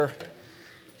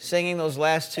Singing those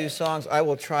last two songs, I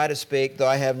will try to speak, though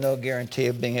I have no guarantee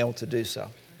of being able to do so.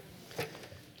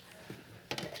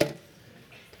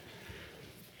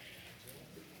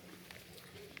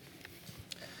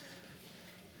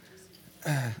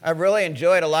 I've really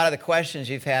enjoyed a lot of the questions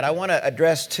you've had. I want to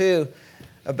address two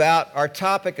about our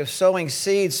topic of sowing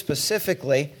seeds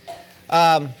specifically.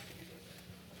 One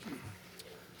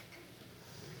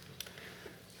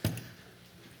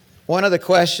of the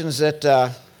questions that,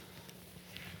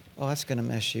 that's going to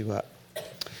mess you up.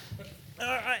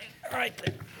 All right.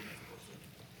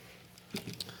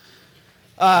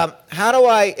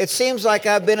 It seems like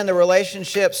I've been in the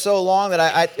relationship so long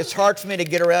that it's hard for me to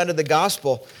get around to the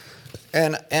gospel.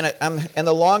 And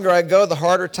the longer I go, the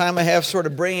harder time I have sort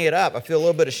of bringing it up. I feel a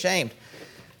little bit ashamed.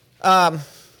 I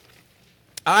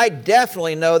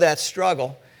definitely know that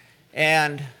struggle.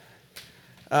 And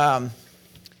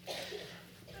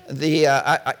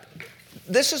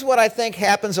this is what I think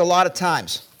happens a lot of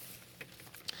times.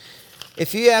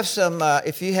 If you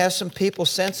have some people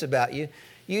sense about you,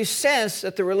 you sense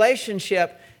that the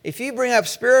relationship, if you bring up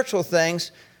spiritual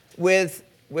things with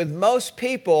most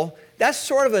people, that's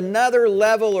sort of another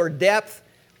level or depth.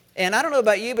 And I don't know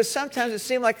about you, but sometimes it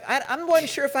seemed like I wasn't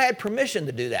sure if I had permission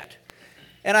to do that.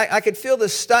 And I could feel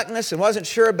this stuckness and wasn't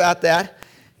sure about that.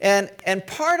 And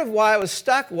part of why I was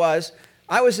stuck was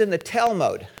I was in the tell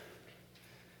mode.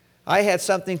 I had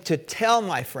something to tell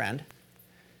my friend.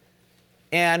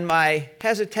 And my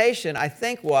hesitation, I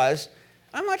think, was,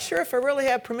 I'm not sure if I really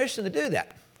have permission to do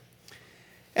that.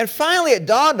 And finally it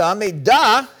dawned on me,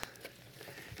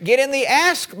 get in the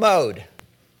ask mode.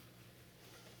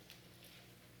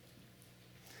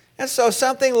 And so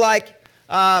something like,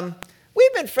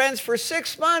 we've been friends for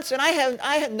 6 months and I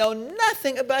have known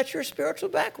nothing about your spiritual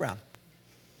background.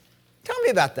 Tell me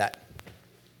about that.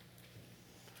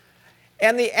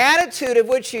 And the attitude of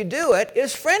which you do it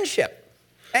is friendship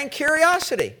and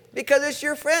curiosity, because it's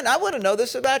your friend. I want to know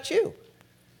this about you.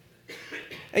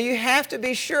 And you have to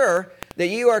be sure that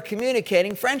you are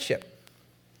communicating friendship.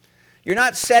 You're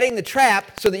not setting the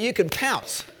trap so that you can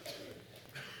pounce.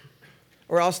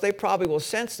 Or else they probably will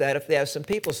sense that if they have some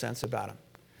people sense about them.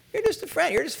 You're just a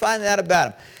friend. You're just finding out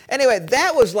about them. Anyway,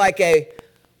 that was like I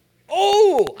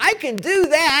can do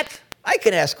that. I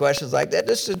can ask questions like that.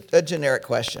 This is a generic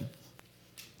question.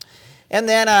 And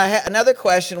then another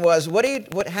question was,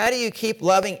 how do you keep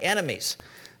loving enemies?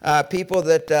 People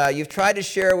that you've tried to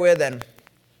share with and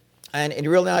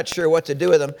you're really not sure what to do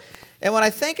with them. And when I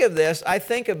think of this, I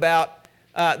think about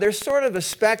there's sort of a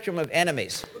spectrum of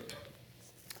enemies.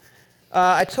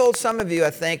 I told some of you, I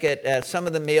think, at some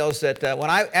of the meals that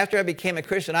after I became a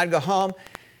Christian, I'd go home,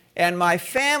 and my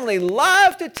family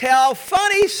loved to tell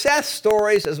funny Seth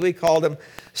stories, as we called them,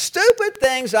 stupid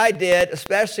things I did,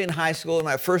 especially in high school and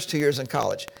my first 2 years in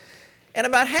college. And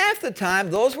about half the time,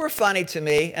 those were funny to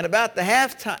me, and about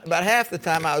half the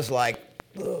time, I was like,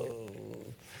 oh.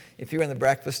 If you were in the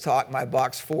breakfast talk, my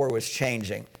box 4 was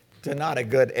changing to not a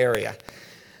good area.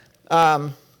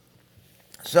 So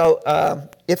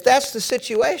if that's the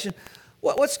situation,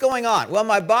 what's going on? Well,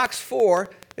 my box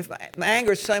 4, if my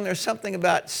anger is telling me there's something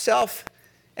about self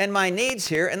and my needs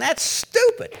here, and that's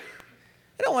stupid.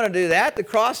 I don't want to do that. The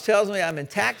cross tells me I'm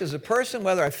intact as a person,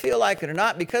 whether I feel like it or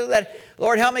not. Because of that,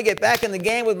 Lord, help me get back in the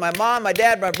game with my mom, my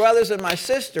dad, my brothers, and my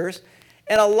sisters.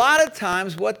 And a lot of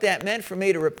times what that meant for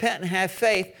me to repent and have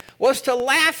faith was to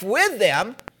laugh with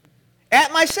them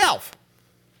at myself.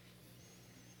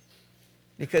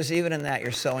 Because even in that,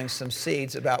 you're sowing some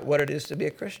seeds about what it is to be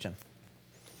a Christian.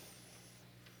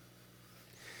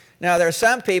 Now, there are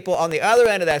some people on the other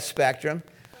end of that spectrum.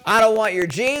 I don't want your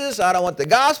Jesus. I don't want the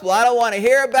gospel. I don't want to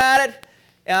hear about it.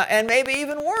 And maybe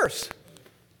even worse.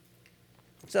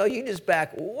 So you just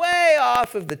back way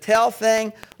off of the tell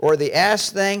thing or the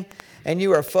ask thing, and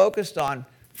you are focused on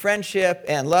friendship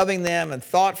and loving them and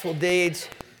thoughtful deeds.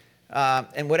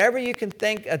 And whatever you can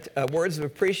think, words of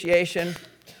appreciation,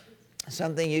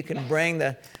 something you can bring,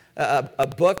 a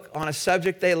book on a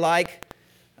subject they like.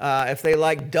 If they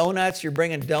like donuts, you're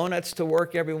bringing donuts to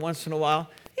work every once in a while.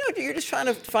 You're just trying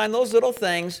to find those little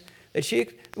things and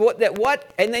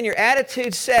then your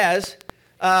attitude says,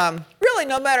 really,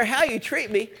 no matter how you treat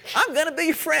me, I'm going to be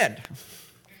your friend.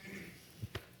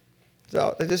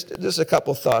 So just a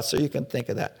couple thoughts so you can think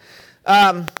of that.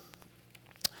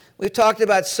 We've talked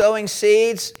about sowing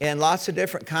seeds and lots of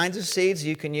different kinds of seeds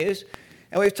you can use.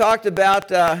 And we've talked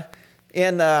about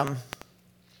in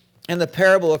the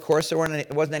parable, of course, there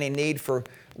wasn't any need for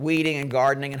weeding and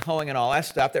gardening and hoeing and all that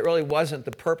stuff. That really wasn't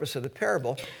the purpose of the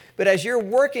parable. But as you're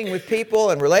working with people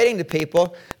and relating to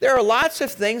people, there are lots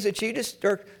of things that you just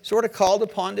are sort of called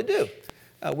upon to do.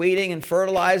 weeding and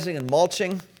fertilizing and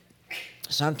mulching,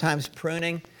 sometimes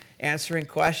pruning, answering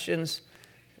questions,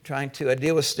 trying to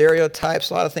deal with stereotypes,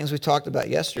 a lot of things we talked about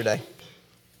yesterday.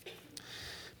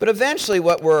 But eventually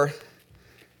what we're,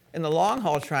 in the long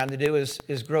haul, trying to do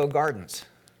is grow gardens.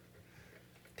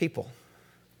 People.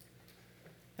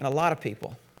 And a lot of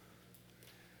people.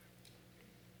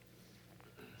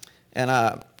 And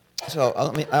so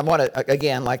I want to,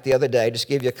 again, like the other day, just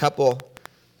give you a couple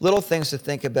little things to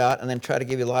think about and then try to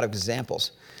give you a lot of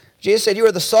examples. Jesus said, "You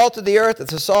are the salt of the earth. If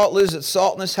the salt loses its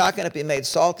saltness, how can it be made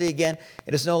salty again?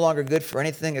 It is no longer good for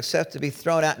anything except to be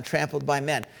thrown out and trampled by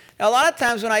men." Now, a lot of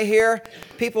times when I hear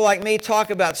people like me talk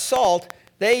about salt,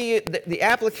 the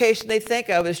application they think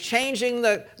of is changing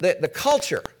the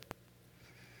culture.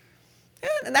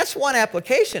 And that's one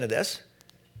application of this.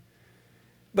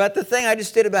 But the thing I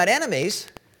just did about enemies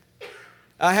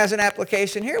has an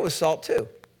application here with salt too.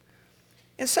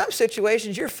 In some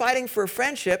situations, you're fighting for a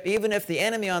friendship even if the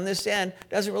enemy on this end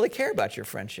doesn't really care about your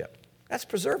friendship. That's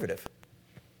preservative.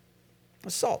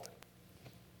 That's salt.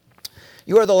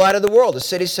 "You are the light of the world. A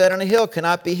city set on a hill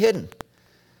cannot be hidden."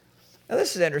 Now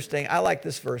this is interesting. I like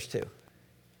this verse too.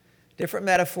 Different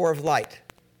metaphor of light.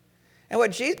 And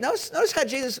what Jesus, notice how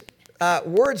Jesus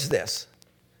words this.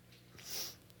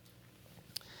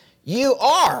 You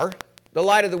are the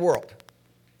light of the world.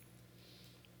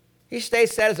 He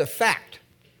states that as a fact.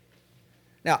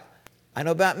 Now, I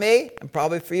know about me, and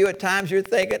probably for you at times you're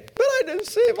thinking, but I didn't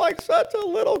seem like such a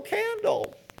little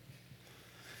candle.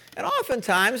 And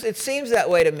oftentimes it seems that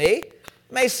way to me. It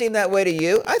may seem that way to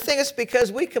you. I think it's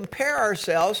because we compare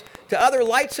ourselves to other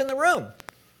lights in the room.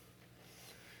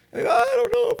 I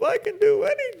don't know if I can do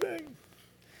anything.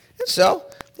 And so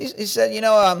he said,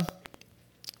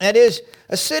 that is,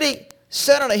 a city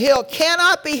set on a hill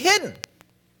cannot be hidden.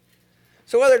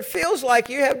 So whether it feels like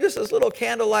you have just this little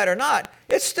candlelight or not,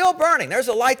 it's still burning. There's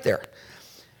a light there.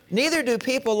 Neither do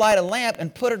people light a lamp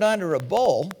and put it under a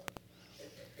bowl.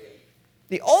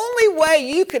 The only way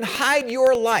you can hide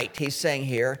your light, he's saying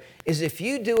here, is if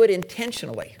you do it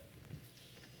intentionally.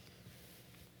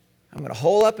 I'm going to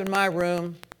hole up in my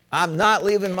room. I'm not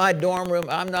leaving my dorm room.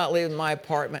 I'm not leaving my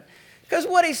apartment. Because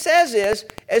what he says is,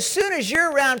 as soon as you're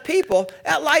around people,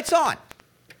 that light's on.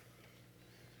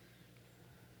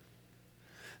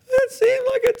 It seemed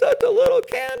like it's just a little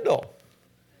candle.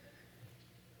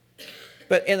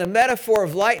 But in the metaphor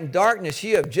of light and darkness,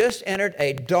 you have just entered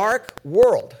a dark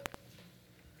world.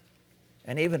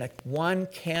 And even a one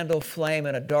candle flame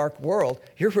in a dark world,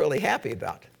 you're really happy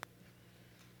about.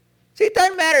 See, it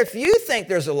doesn't matter if you think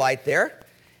there's a light there.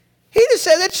 He just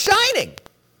said it's shining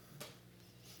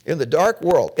in the dark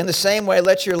world. In the same way,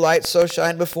 let your light so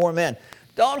shine before men.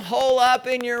 Don't hole up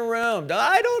in your room.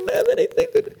 I don't have anything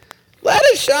to do. Let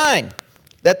it shine,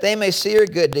 that they may see your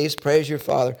good deeds. Praise your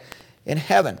Father in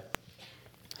heaven.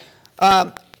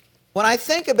 When I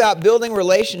think about building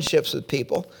relationships with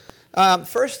people, 1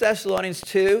 Thessalonians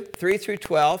 2, 3 through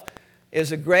 12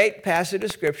 is a great passage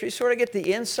of Scripture. You sort of get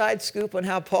the inside scoop on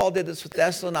how Paul did this with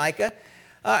Thessalonica.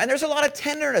 And there's a lot of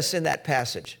tenderness in that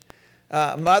passage.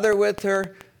 Mother with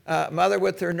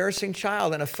her nursing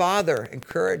child, and a father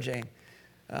encouraging,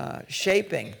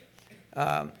 shaping.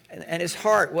 And his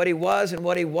heart, what he was and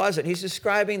what he wasn't. He's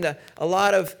describing a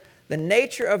lot of the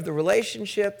nature of the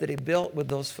relationship that he built with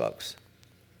those folks.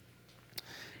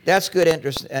 That's good,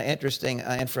 interesting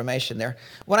information there.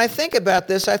 When I think about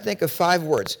this, I think of 5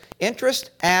 words. Interest,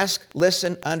 ask,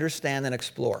 listen, understand, and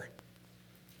explore.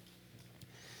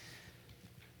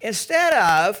 Instead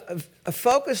of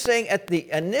focusing at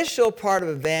the initial part of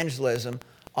evangelism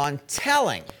on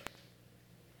telling,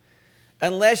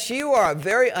 unless you are a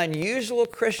very unusual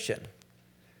Christian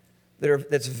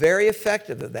that's very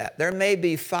effective at that, there may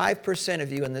be 5%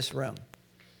 of you in this room.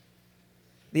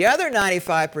 The other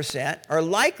 95% are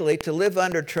likely to live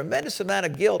under a tremendous amount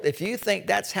of guilt if you think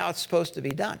that's how it's supposed to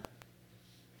be done.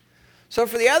 So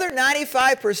for the other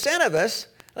 95% of us,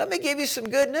 let me give you some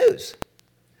good news.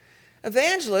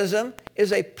 Evangelism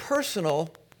is a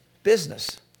personal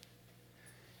business.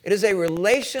 It is a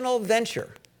relational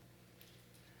venture.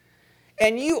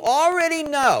 And you already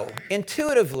know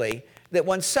intuitively that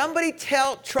when somebody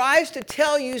tries to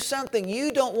tell you something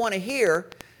you don't want to hear,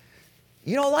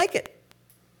 you don't like it.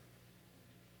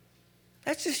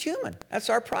 That's just human.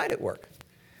 That's our pride at work.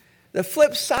 The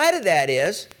flip side of that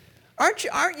is, aren't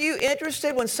you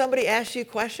interested when somebody asks you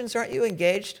questions? Aren't you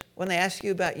engaged when they ask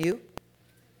you about you?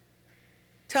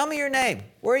 Tell me your name.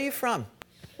 Where are you from?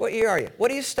 What year are you?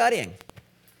 What are you studying?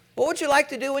 What would you like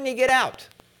to do when you get out?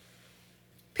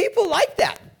 People like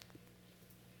that.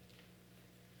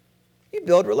 You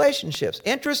build relationships.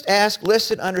 Interest, ask,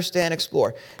 listen, understand,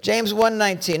 explore. James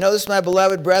 1:19. Know this, my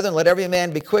beloved brethren, let every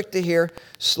man be quick to hear,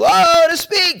 slow to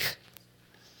speak.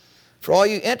 For all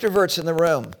you introverts in the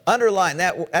room, underline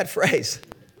that phrase.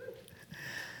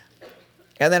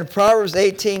 And then Proverbs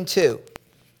 18:2.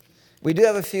 We do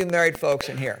have a few married folks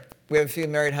in here. We have a few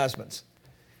married husbands.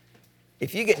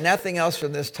 If you get nothing else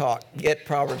from this talk, get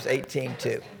Proverbs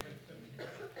 18:2.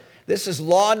 This is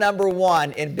law number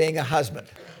 1 in being a husband.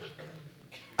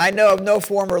 I know of no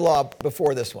former law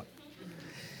before this one.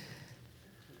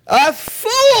 A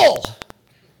fool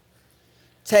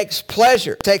takes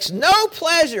no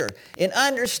pleasure in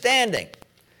understanding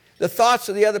the thoughts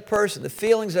of the other person, the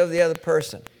feelings of the other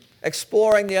person,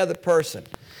 exploring the other person,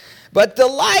 but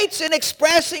delights in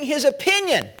expressing his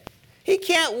opinion. He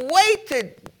can't wait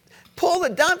to pull the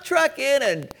dump truck in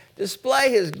and display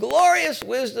his glorious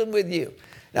wisdom with you.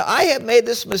 Now, I have made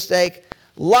this mistake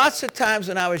lots of times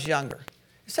when I was younger.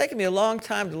 It's taken me a long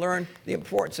time to learn the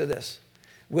importance of this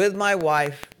with my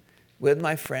wife, with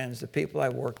my friends, the people I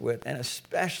work with, and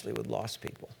especially with lost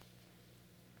people.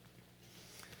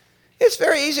 It's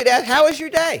very easy to ask, how was your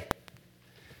day?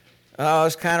 Oh, it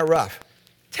was kind of rough.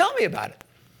 Tell me about it.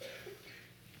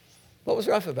 What was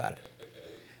rough about it?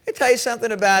 I tell you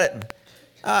something about it.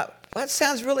 That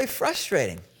sounds really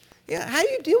frustrating. Yeah, how do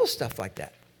you deal with stuff like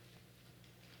that?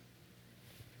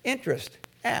 Interest,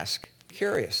 ask,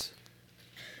 curious.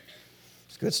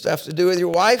 It's good stuff to do with your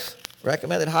wife.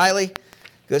 Recommend it highly.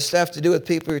 Good stuff to do with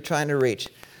people you're trying to reach.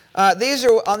 These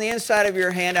are on the inside of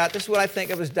your handout. This is what I think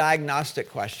of as diagnostic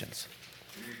questions.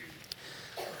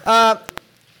 About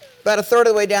a third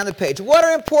of the way down the page. What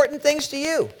are important things to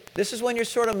you? This is when you're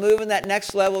sort of moving that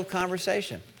next level of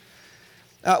conversation.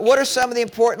 What are some of the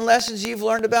important lessons you've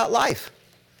learned about life?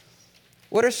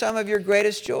 What are some of your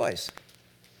greatest joys?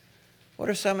 What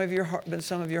are been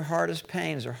some of your hardest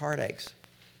pains or heartaches?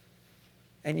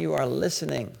 And you are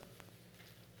listening.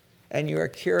 And you are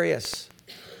curious.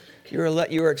 You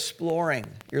are exploring.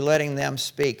 You're letting them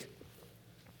speak.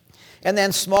 And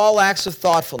then small acts of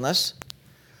thoughtfulness.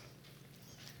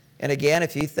 And again,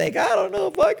 if you think, I don't know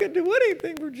if I can do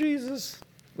anything for Jesus,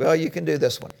 well, you can do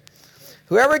this one.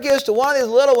 Whoever gives to one of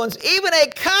these little ones even a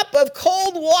cup of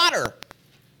cold water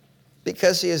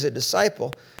because he is a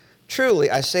disciple, truly,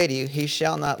 I say to you, he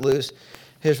shall not lose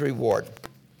his reward.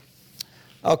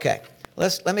 Okay,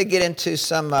 let me get into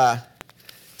some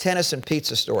tennis and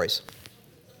pizza stories.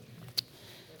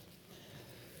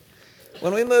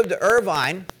 When we moved to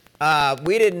Irvine,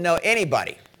 we didn't know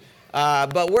anybody.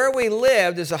 But where we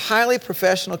lived is a highly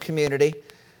professional community.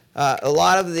 A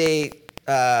lot of the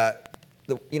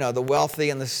wealthy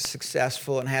and the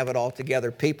successful and have it all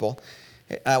together people.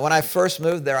 When I first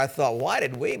moved there, I thought, why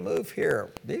did we move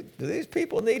here? Do these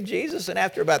people need Jesus? And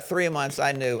after about 3 months,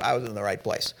 I knew I was in the right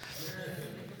place.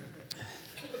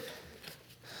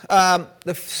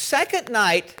 The second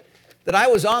night that I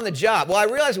was on the job, well, I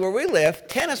realized where we lived,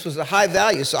 tennis was a high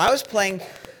value. So I was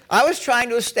trying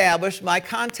to establish my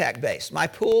contact base, my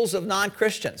pools of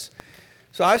non-Christians.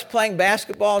 So I was playing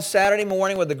basketball on Saturday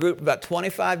morning with a group of about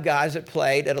 25 guys that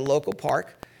played at a local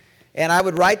park. And I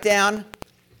would write down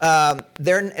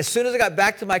there, as soon as I got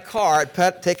back to my car,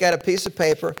 I'd take out a piece of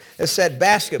paper that said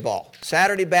basketball,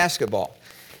 Saturday basketball.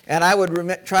 And I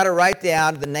would try to write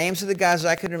down the names of the guys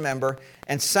I could remember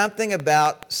and something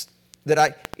about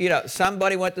that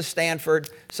somebody went to Stanford,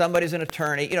 somebody's an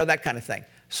attorney, that kind of thing.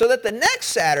 So that the next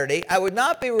Saturday, I would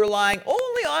not be relying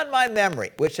only on my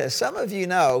memory, which, as some of you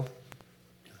know,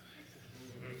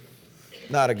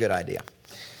 not a good idea.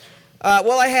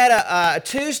 I had a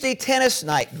Tuesday tennis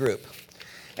night group.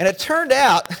 And it turned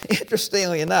out,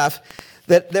 interestingly enough,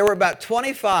 that there were about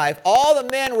 25. All the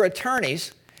men were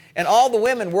attorneys, and all the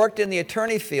women worked in the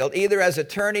attorney field, either as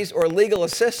attorneys or legal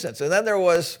assistants. And then there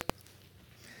was...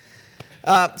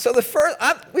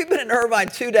 we've been in Irvine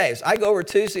 2 days. I go over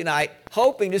Tuesday night,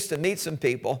 hoping just to meet some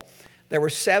people. There were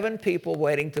 7 people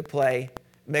waiting to play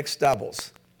mixed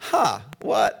doubles.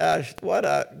 What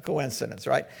a coincidence,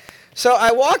 right? So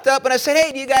I walked up and I said,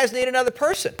 hey, do you guys need another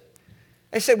person?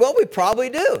 They said, well, we probably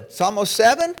do. It's almost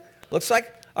 7. Looks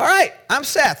like, all right, I'm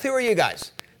Seth. Who are you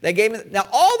guys? They gave me, now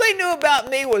all they knew about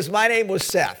me was my name was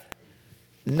Seth.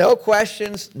 No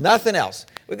questions, nothing else.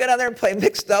 We got down there and play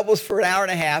mixed doubles for an hour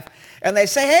and a half. And they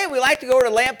say, hey, we like to go over to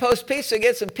Lamppost Pizza and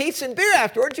get some pizza and beer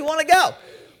afterwards. You want to go?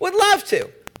 Would love to.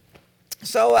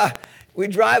 So we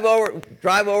drive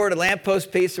over to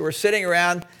Lamppost Pizza. We're sitting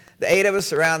around, the 8 of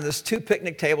us around this 2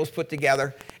 picnic tables put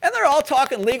together. And they're all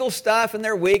talking legal stuff and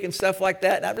their week and stuff like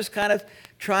that. And I'm just kind of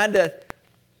trying to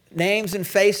names and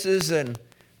faces and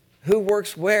who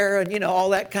works where and, all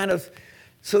that kind of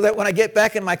so that when I get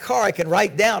back in my car, I can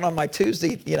write down on my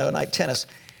Tuesday, night tennis.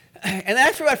 And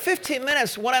after about 15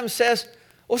 minutes, one of them says,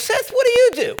 well, Seth, what do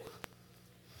you do?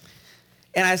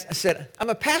 And I said, I'm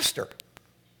a pastor.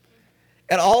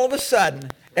 And all of a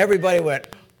sudden, everybody went.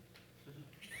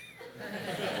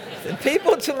 The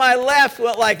people to my left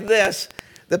went like this.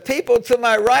 The people to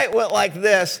my right went like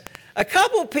this. A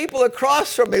couple of people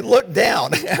across from me looked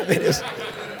down. I mean,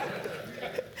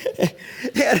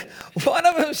 and one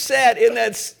of them said, in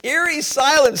that eerie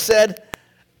silence, said,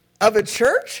 of a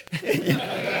church?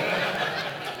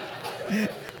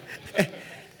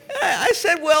 I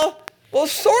said, well,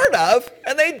 sort of.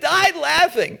 And they died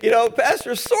laughing.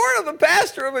 Pastor, sort of a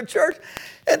pastor of a church.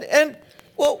 And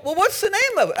well, what's the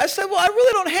name of it? I said, well, I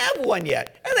really don't have one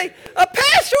yet. And they, a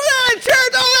pastor without a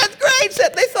church? Oh, that's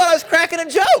great. They thought I was cracking a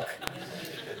joke.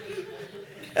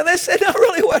 And they said, no,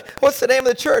 really, what's the name of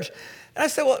the church? And I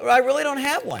said, well, I really don't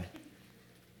have one.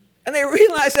 And they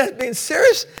realized I was being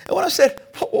serious. And when I said,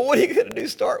 well, what are you going to do,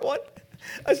 start one?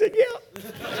 I said, yeah.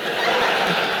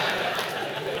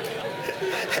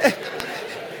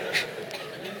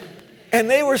 And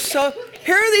they were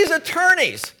here are these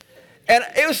attorneys. And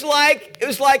it was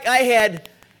like I had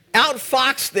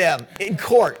outfoxed them in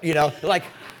court, like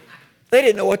they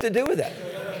didn't know what to do with that.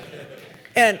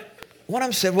 And one of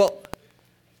them said, well,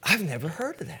 I've never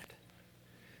heard of that.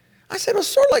 I said, well,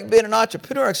 sort of like being an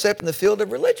entrepreneur except in the field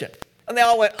of religion. And they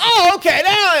all went, oh, okay,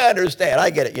 now I understand. I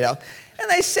get it, And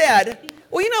they said,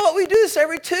 well, you know what, we do this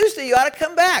every Tuesday. You ought to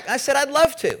come back. I said, I'd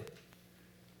love to.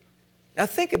 Now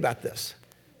think about this.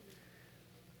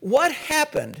 What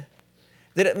happened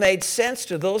that it made sense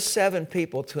to those 7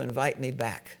 people to invite me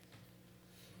back?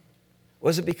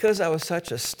 Was it because I was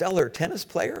such a stellar tennis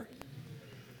player?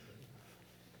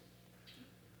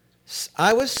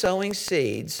 I was sowing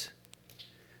seeds,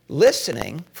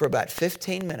 listening for about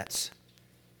 15 minutes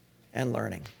and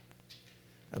learning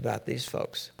about these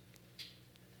folks.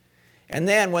 And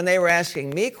then when they were asking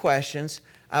me questions,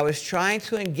 I was trying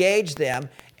to engage them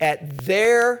at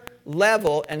their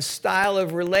level and style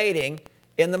of relating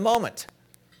in the moment.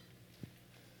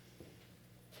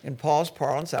 In Paul's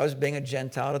parlance, I was being a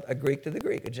Gentile, a Greek to the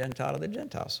Greek, a Gentile to the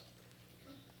Gentiles.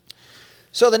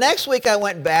 So the next week I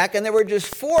went back, and there were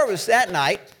just 4 of us that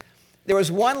night. There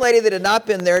was one lady that had not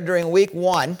been there during week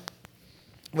 1.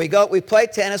 We play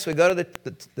tennis, we go to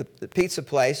the pizza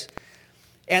place,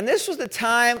 and this was the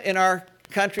time in our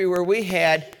country where we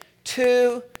had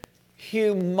 2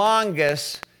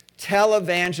 humongous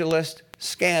televangelist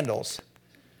scandals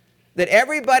that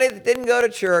everybody that didn't go to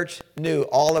church knew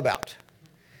all about.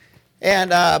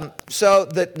 And so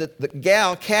the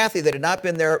gal, Kathy, that had not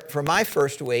been there for my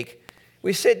first week,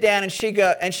 we sit down and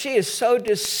she is so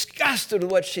disgusted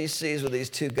with what she sees with these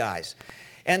 2 guys.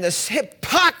 And the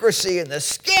hypocrisy and the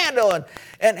scandal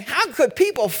and how could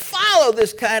people follow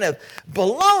this kind of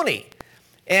baloney?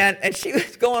 And she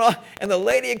was going on, and the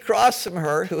lady across from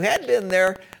her, who had been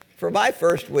there for my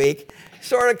first week,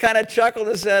 sort of kind of chuckled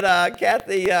and said,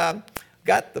 Kathy,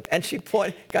 got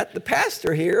the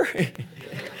pastor here.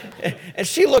 And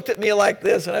she looked at me like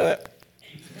this, and I went,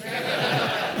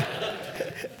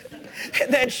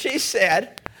 and then she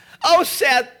said, oh,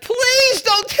 Seth, please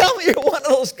don't tell me you're one of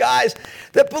those guys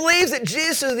that believes that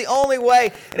Jesus is the only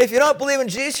way, and if you don't believe in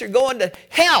Jesus, you're going to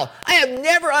hell. I have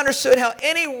never understood how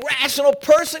any rational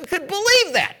person could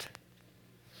believe that.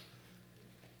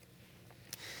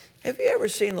 Have you ever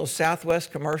seen those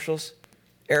Southwest commercials,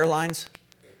 airlines,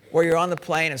 where you're on the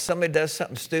plane and somebody does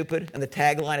something stupid and the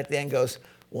tagline at the end goes,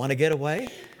 want to get away?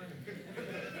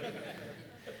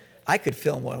 I could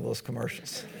film one of those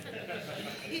commercials.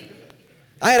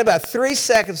 I had about 3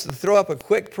 seconds to throw up a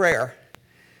quick prayer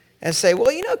and say,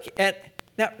 well, and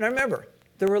now remember,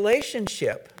 the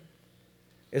relationship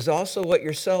is also what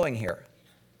you're sowing here.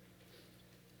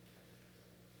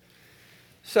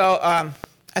 So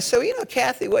I said, well,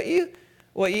 Kathy, what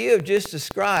you have just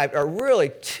described are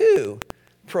really 2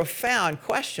 profound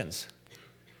questions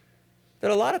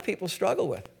that a lot of people struggle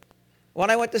with.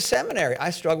 When I went to seminary, I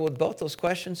struggled with both those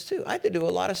questions too. I had to do a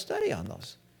lot of study on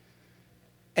those.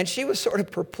 And she was sort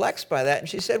of perplexed by that, and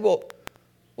she said, well,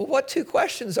 what 2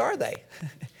 questions are they?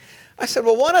 I said,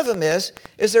 well, one of them is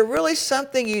there really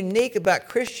something unique about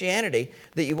Christianity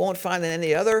that you won't find in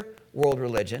any other world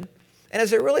religion? And is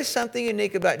there really something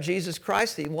unique about Jesus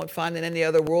Christ that you won't find in any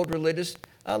other world religious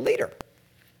leader?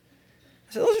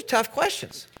 I said, those are tough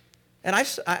questions. And I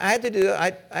had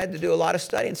to do a lot of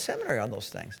study in seminary on those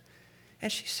things.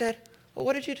 And she said, well,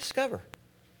 what did you discover?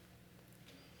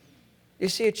 You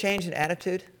see a change in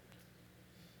attitude?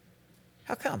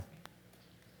 How come?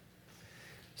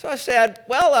 So I said,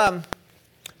 well,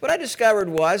 what I discovered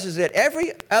is that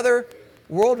every other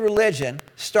world religion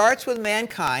starts with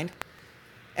mankind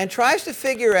and tries to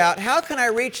figure out, how can I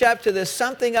reach up to this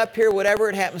something up here, whatever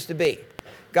it happens to be?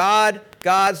 God,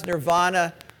 God's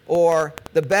nirvana, or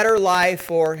the better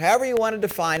life, or however you want to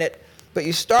define it. But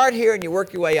you start here and you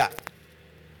work your way up.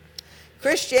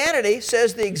 Christianity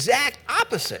says the exact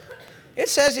opposite. It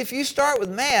says if you start with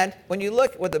man, when you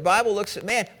look what the Bible looks at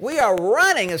man, we are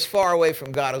running as far away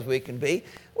from God as we can be.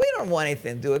 We don't want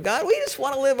anything to do with God. We just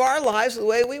want to live our lives the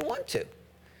way we want to.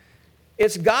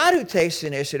 It's God who takes the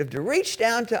initiative to reach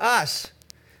down to us,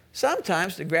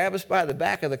 sometimes to grab us by the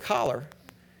back of the collar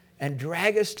and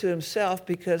drag us to himself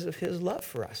because of his love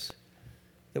for us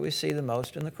that we see the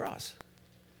most in the cross.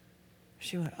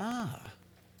 She went,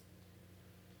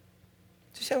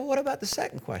 She said, well, what about the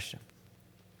second question?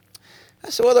 I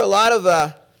said, well, there are a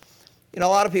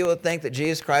lot of people that think that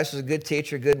Jesus Christ was a good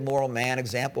teacher, good moral man,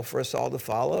 example for us all to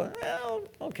follow. Well,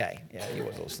 okay, yeah, he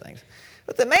was those things.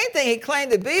 But the main thing he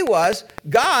claimed to be was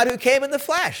God who came in the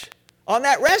flesh on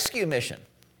that rescue mission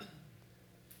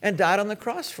and died on the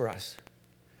cross for us.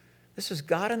 This is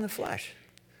God in the flesh.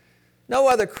 No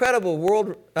other credible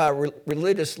world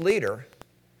religious leader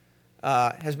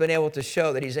has been able to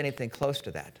show that he's anything close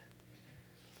to that.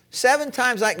 7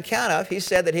 times I can count of, he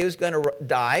said that he was going to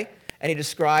die, and he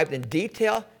described in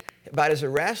detail about his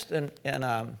arrest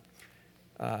and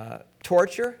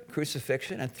torture,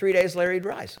 crucifixion, and 3 days later he'd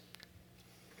rise.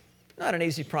 Not an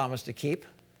easy promise to keep.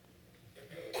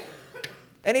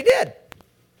 And he did.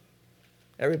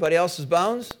 Everybody else's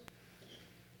bones,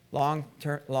 long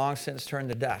since turned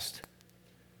to dust.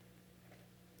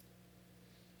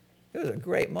 It was a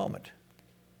great moment.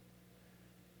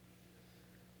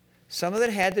 Some of it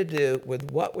had to do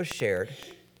with what was shared.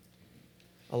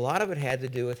 A lot of it had to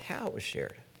do with how it was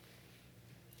shared.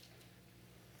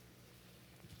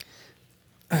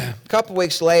 A couple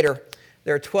weeks later,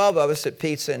 there were 12 of us at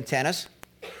Pizza and Tennis.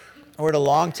 We're at a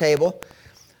long table.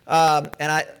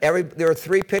 There were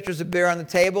 3 pitchers of beer on the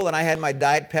table, and I had my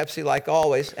Diet Pepsi like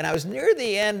always. And I was near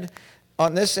the end,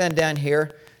 on this end down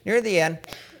here, near the end,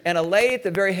 and a lady at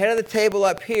the very head of the table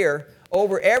up here,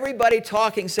 over everybody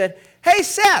talking, said, "Hey,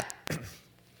 Seth,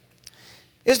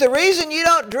 is the reason you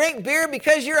don't drink beer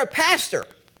because you're a pastor?"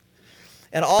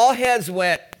 And all heads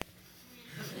went.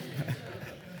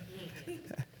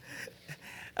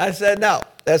 I said, "No,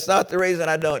 that's not the reason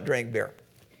I don't drink beer."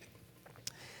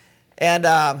 And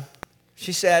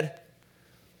she said,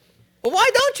 "Well, why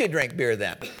don't you drink beer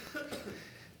then?"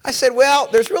 I said, "Well,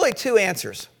 there's really 2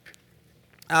 answers.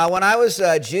 When I was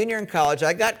a junior in college,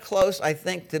 I got close, I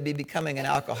think, to becoming an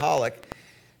alcoholic.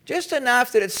 Just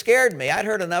enough that it scared me. I'd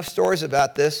heard enough stories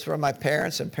about this from my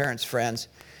parents and parents' friends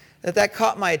that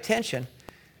caught my attention.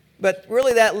 But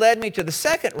really that led me to the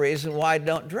second reason why I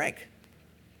don't drink.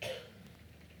 I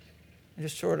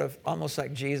just sort of, almost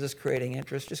like Jesus creating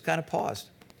interest, just kind of paused.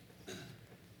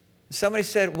 Somebody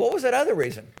said, "What was that other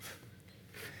reason?"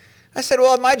 I said,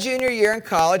 "Well, in my junior year in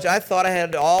college, I thought I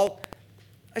had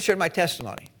I shared my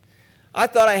testimony. I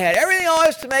thought I had everything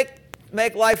always to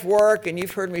make life work, and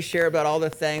you've heard me share about all the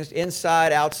things,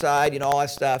 inside, outside, all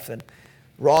that stuff, and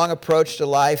wrong approach to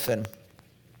life, and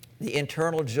the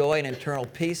internal joy and internal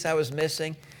peace I was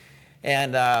missing.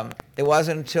 And it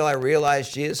wasn't until I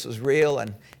realized Jesus was real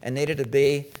and needed to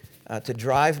be to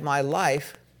drive my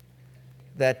life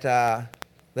that I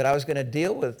was going to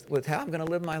deal with how I'm going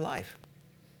to live my life."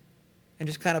 And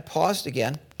just kind of paused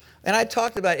again. And I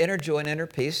talked about inner joy and inner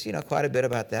peace, quite a bit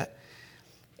about that.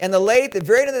 And the lady at the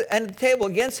very end of the table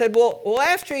again said, well,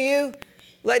 after you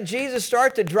let Jesus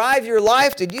start to drive your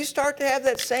life, did you start to have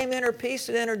that same inner peace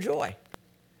and inner joy?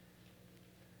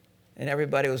 And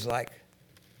everybody was like,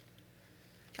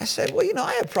 I said, well,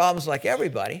 I have problems like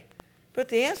everybody, but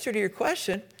the answer to your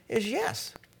question is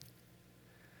yes.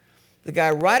 The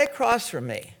guy right across from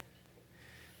me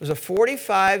was a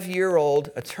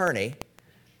 45-year-old attorney,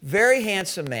 very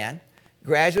handsome man,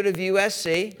 graduate of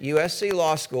USC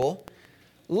Law School,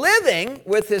 living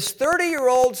with his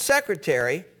 30-year-old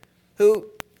secretary, who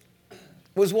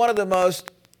was one of the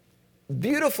most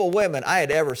beautiful women I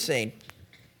had ever seen.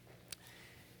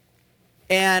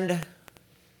 And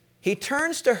he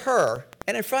turns to her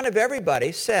and in front of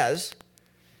everybody says,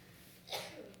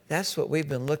 "That's what we've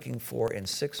been looking for in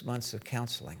 6 months of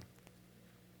counseling."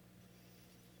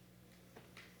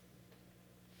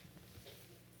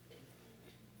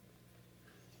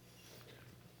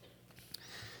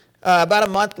 About a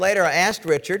month later, I asked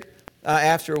Richard,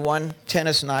 after one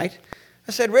tennis night,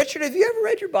 I said, "Richard, have you ever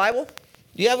read your Bible?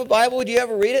 Do you have a Bible? Do you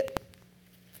ever read it?"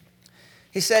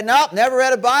 He said, "Nope, never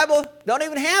read a Bible, don't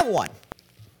even have one."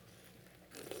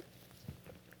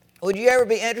 "Would you ever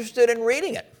be interested in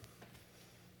reading it?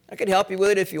 I could help you with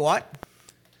it if you want."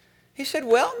 He said,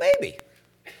 well, maybe.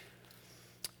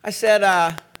 I said,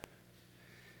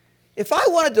 if I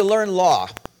wanted to learn law,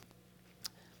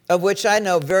 of which I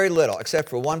know very little, except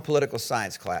for one political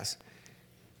science class,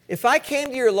 if I came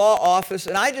to your law office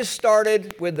and I just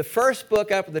started with the first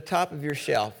book up at the top of your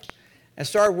shelf and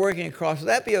started working across, would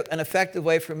that be an effective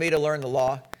way for me to learn the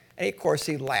law? And of course,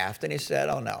 he laughed and he said,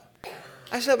 oh, no.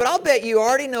 I said, but I'll bet you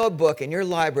already know a book in your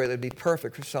library that would be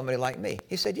perfect for somebody like me.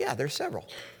 He said, yeah, there's several.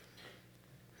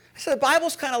 I said, the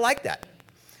Bible's kind of like that.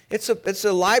 It's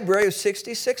a library of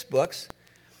 66 books.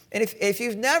 And if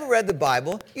you've never read the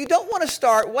Bible, you don't want to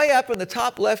start way up in the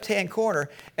top left-hand corner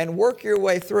and work your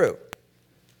way through.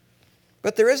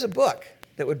 But there is a book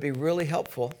that would be really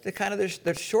helpful, the kind of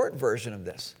the short version of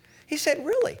this. He said,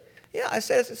 really? Yeah, I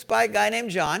said, it's by a guy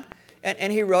named John,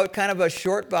 and he wrote kind of a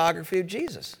short biography of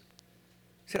Jesus.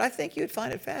 I said, I think you'd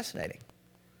find it fascinating.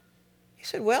 He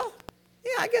said, well,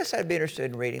 yeah, I guess I'd be interested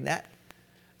in reading that.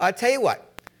 I'll tell you what.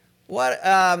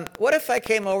 What if I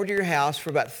came over to your house for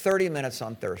about 30 minutes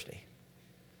on Thursday?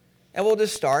 And we'll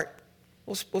just start.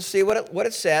 We'll see what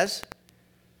it says.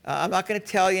 I'm not going to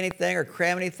tell you anything or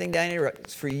cram anything down your.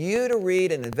 It's for you to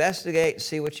read and investigate and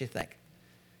see what you think.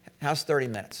 How's 30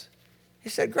 minutes? He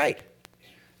said, great.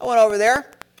 I went over there.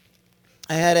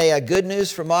 I had a Good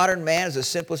News for Modern Man as the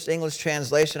simplest English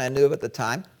translation I knew of at the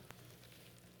time.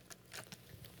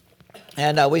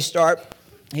 And we start.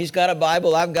 He's got a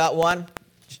Bible. I've got one.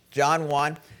 John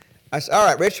 1. I said, all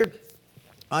right, Richard,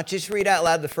 why don't you just read out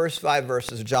loud the first 5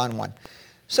 verses of John 1.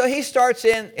 So he starts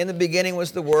in the beginning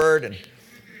was the Word, and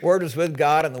the Word was with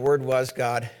God, and the Word was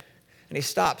God. And he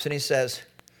stops and he says,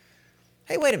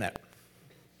 hey, wait a minute.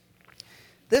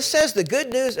 This says the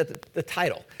good news at the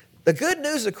title. The good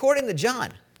news according to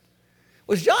John.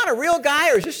 Was John a real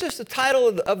guy, or is this just the title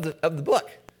of the book?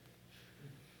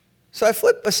 So I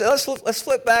said, let's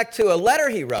flip back to a letter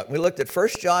he wrote. We looked at 1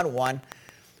 John 1,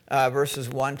 verses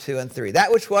 1, 2, and 3.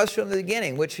 That which was from the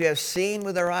beginning, which we have seen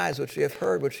with our eyes, which we have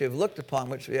heard, which we have looked upon,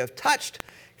 which we have touched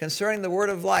concerning the word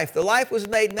of life. The life was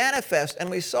made manifest, and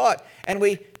we saw it, and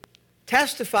we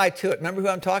testified to it. Remember who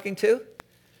I'm talking to?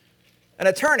 An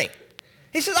attorney.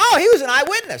 He says, oh, he was an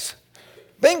eyewitness.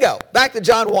 Bingo. Back to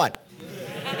John 1.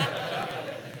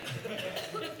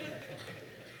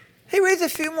 He reads a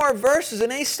few more verses, and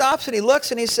then he stops and he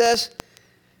looks and he says,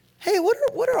 hey,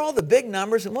 what are all the big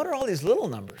numbers and what are all these little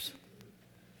numbers?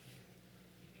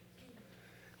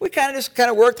 We kind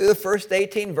of worked through the first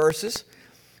 18 verses.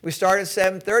 We started at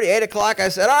 7:30, 8 o'clock. I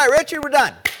said, all right, Richard, we're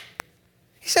done.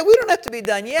 He said, we don't have to be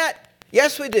done yet.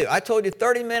 Yes, we do. I told you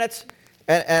 30 minutes,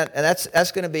 and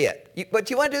that's going to be it. But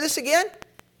do you want to do this again?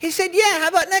 He said, yeah, how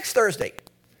about next Thursday?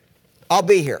 I'll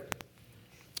be here.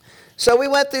 So we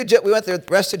went through the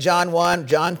rest of John 1,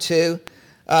 John 2.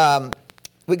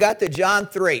 We got to John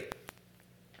 3.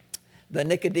 The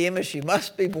Nicodemus, you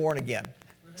must be born again.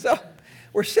 So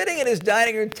we're sitting at his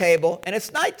dining room table, and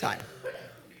it's nighttime.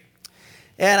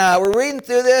 And we're reading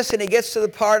through this, and he gets to the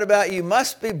part about you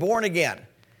must be born again.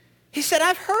 He said,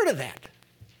 I've heard of that.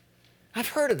 I've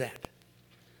heard of that.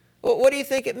 Well, what do you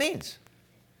think it means?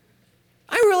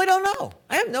 I really don't know.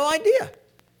 I have no idea.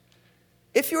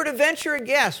 If you were to venture a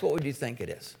guess, what would you think it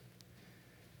is?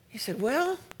 He said,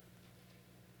 well,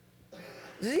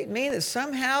 does it mean that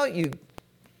somehow you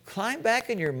climb back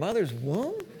in your mother's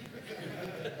womb?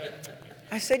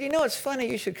 I said, you know, it's funny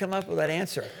you should come up with that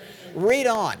answer. Read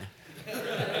on.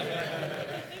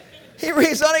 He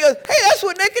reads on, he goes, hey, that's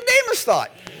what Nicodemus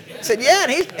thought. I said, yeah,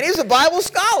 and he's a Bible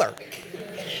scholar.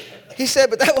 He said,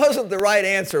 but that wasn't the right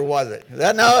answer, was it?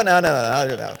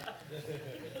 No.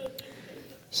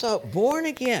 So, born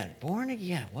again,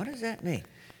 what does that mean?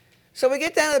 So we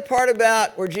get down to the part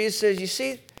about where Jesus says, you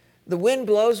see, the wind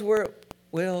blows where it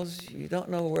wills. You don't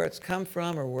know where it's come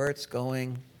from or where it's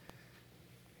going.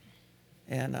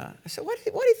 And I said, why do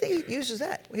you think he uses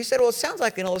that? He said, well, it sounds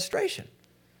like an illustration.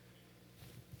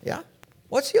 Yeah?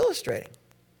 What's he illustrating?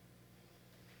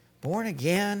 Born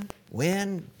again,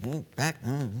 wind, back.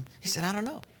 He said, I don't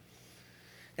know.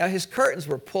 Now, his curtains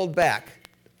were pulled back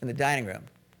in the dining room.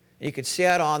 You could see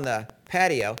out on the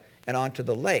patio and onto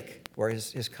the lake where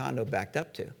his condo backed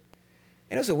up to. And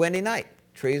it was a windy night.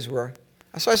 Trees were...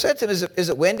 So I said to him, is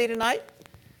it windy tonight?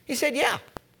 He said, yeah.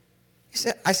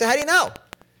 I said, how do you know?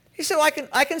 He said, well,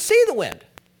 I can see the wind.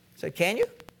 I said, can you?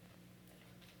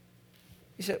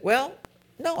 He said, well,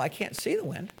 no, I can't see the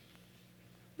wind.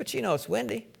 But you know it's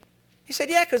windy. He said,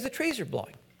 yeah, because the trees are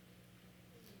blowing.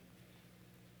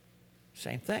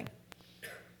 Same thing.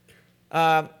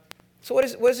 So what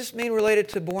does this mean related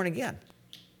to born again?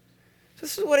 So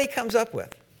this is what he comes up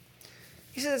with.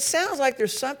 He says, it sounds like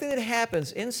there's something that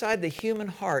happens inside the human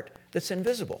heart that's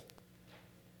invisible.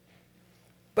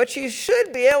 but you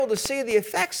should be able to see the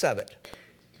effects of it.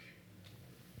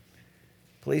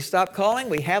 Please stop calling.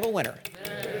 We have a winner.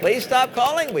 Please stop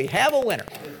calling. We have a winner.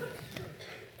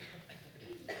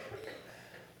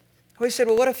 We said,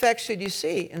 well, what effects should you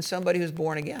see in somebody who's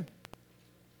born again?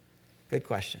 Good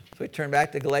question. So we turn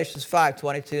back to Galatians 5,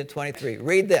 22 and 23.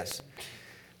 Read this.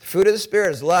 The fruit of the Spirit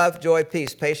is love, joy,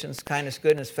 peace, patience, kindness,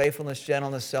 goodness, faithfulness,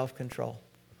 gentleness, self-control.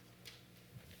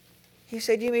 He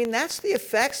said, you mean that's the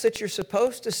effects that you're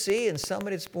supposed to see in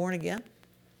somebody that's born again?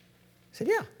 I said,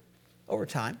 yeah, over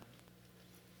time.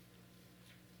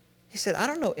 He said, I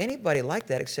don't know anybody like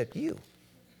that except you.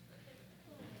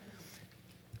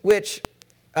 Which,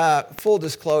 full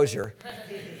disclosure,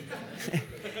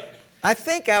 I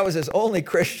think I was his only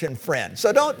Christian friend.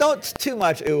 So don't too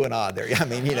much ooh and ah there. I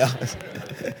mean,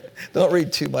 don't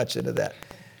read too much into that.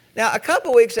 Now, a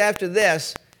couple weeks after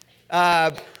this,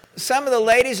 some of the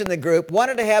ladies in the group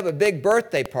wanted to have a big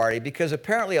birthday party because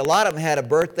apparently a lot of them had a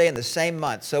birthday in the same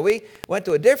month. So we went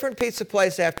to a different pizza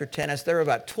place after tennis. There were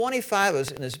about 25 of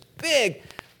us in this big,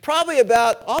 probably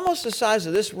about almost the size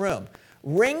of this room,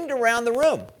 ringed around the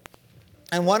room.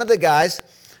 And one of the guys,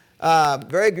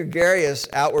 very gregarious,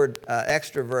 outward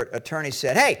extrovert attorney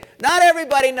said, hey, not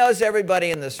everybody knows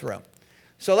everybody in this room.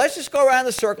 So let's just go around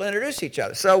the circle and introduce each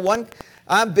other. So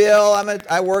I'm Bill.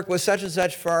 I work with such and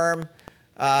such firm.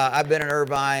 I've been in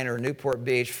Irvine or Newport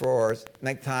Beach for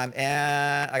length time,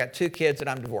 and I got 2 kids and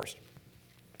I'm divorced.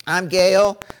 I'm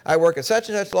Gail. I work at such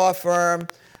and such law firm.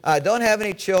 I don't have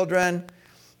any children,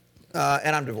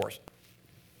 and I'm divorced.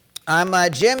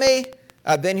 I'm Jimmy.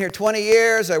 I've been here 20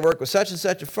 years. I work with such and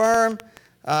such a firm.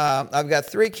 I've got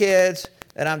 3 kids,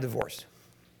 and I'm divorced.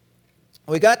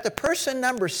 We got to person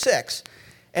number 6,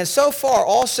 and so far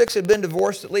all 6 have been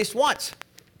divorced at least once.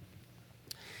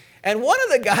 And one of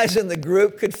the guys in the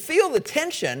group could feel the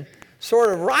tension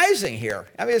sort of rising here.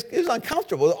 I mean, it was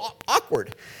uncomfortable, it was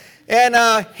awkward. And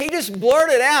he just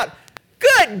blurted out,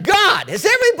 good God, has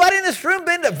everybody in this room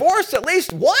been divorced at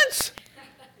least once?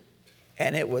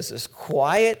 And it was as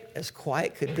quiet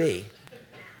could be.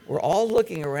 We're all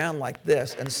looking around like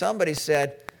this, and somebody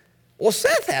said, well,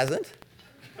 Seth hasn't.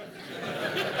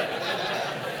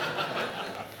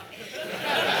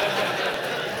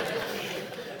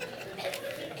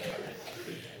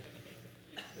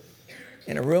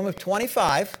 In a room of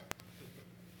 25,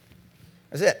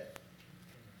 that's it.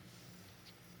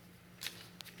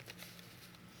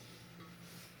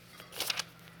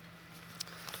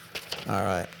 All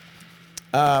right.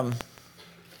 Can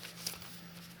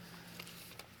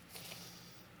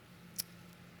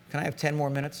I have 10 more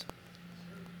minutes?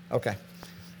 Okay.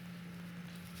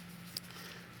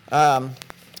 Well,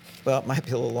 it might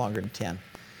be a little longer than 10.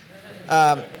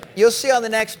 You'll see on the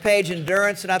next page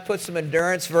endurance, and I put some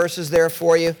endurance verses there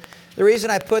for you. The reason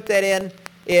I put that in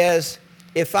is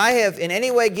if I have in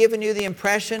any way given you the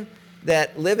impression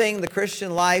that living the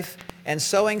Christian life and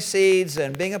sowing seeds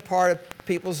and being a part of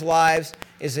people's lives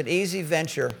is an easy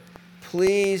venture,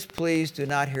 please, please do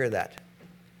not hear that.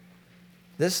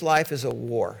 This life is a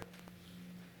war.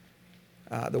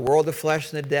 The world, the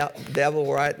flesh, and the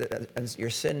devil, right? And your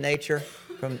sin nature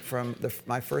from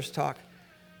my first talk.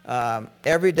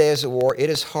 Every day is a war. It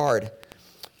is hard.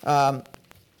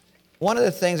 One of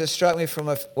the things that struck me from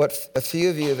what a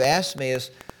few of you have asked me is,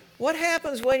 what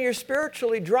happens when you're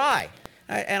spiritually dry?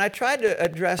 And I tried to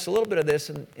address a little bit of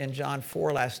this in John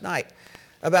 4 last night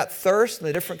about thirst and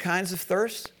the different kinds of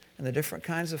thirst and the different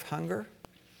kinds of hunger.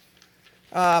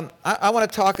 I want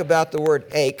to talk about the word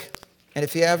ache. And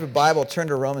if you have a Bible, turn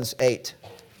to Romans 8.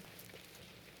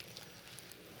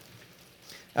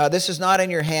 This is not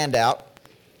in your handout.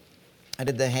 I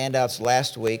did the handouts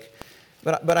last week.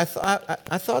 But I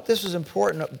thought this was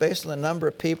important based on the number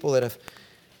of people that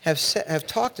have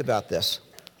talked about this.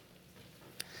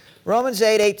 Romans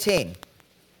 8:18.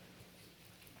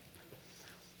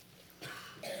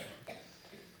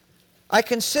 I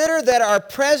consider that our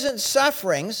present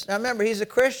sufferings, now remember, he's a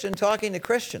Christian talking to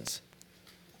Christians.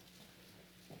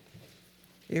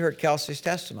 You heard Kelsey's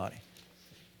testimony.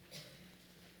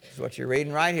 This is what you're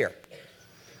reading right here.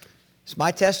 It's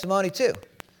my testimony too.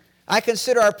 I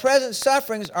consider our present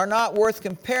sufferings are not worth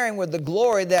comparing with the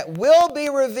glory that will be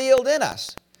revealed in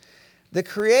us. The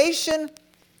creation,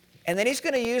 and then he's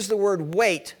going to use the word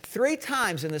wait 3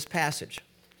 times in this passage.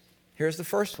 Here's the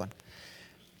first one.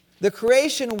 The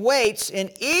creation waits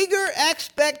in eager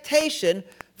expectation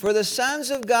for the sons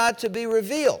of God to be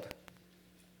revealed.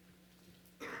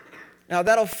 Now,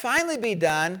 that'll finally be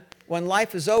done when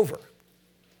life is over,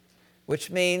 which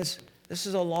means this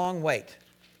is a long wait.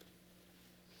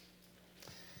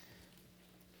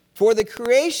 For the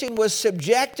creation was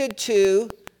subjected to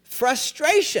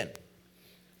frustration.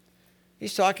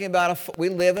 He's talking about we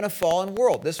live in a fallen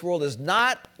world. This world is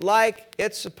not like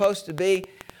it's supposed to be.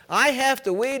 I have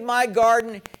to weed my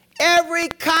garden every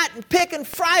cotton picking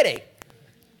Friday.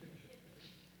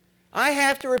 I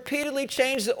have to repeatedly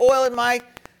change the oil in my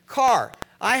car.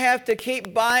 I have to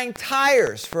keep buying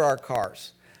tires for our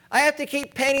cars. I have to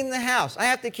keep painting the house. I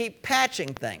have to keep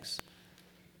patching things.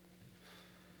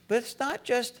 But it's not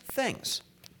just things.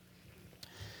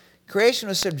 Creation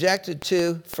was subjected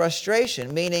to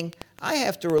frustration, meaning I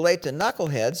have to relate to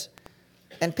knuckleheads,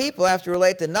 and people have to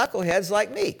relate to knuckleheads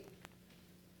like me.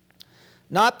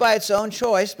 Not by its own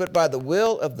choice, but by the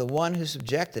will of the one who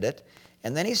subjected it.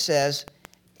 And then he says,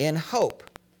 in hope.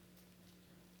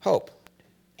 Hope.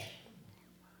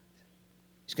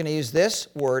 He's going to use this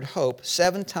word, hope,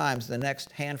 7 times in the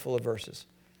next handful of verses.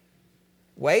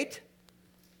 Wait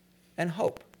and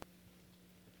hope.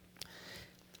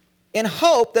 In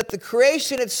hope that the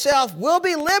creation itself will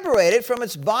be liberated from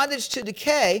its bondage to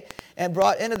decay and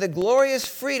brought into the glorious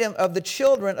freedom of the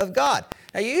children of God.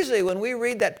 Now, usually when we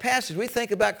read that passage, we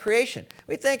think about creation.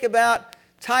 We think about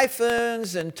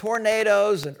typhoons and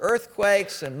tornadoes and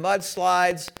earthquakes and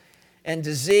mudslides and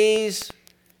disease.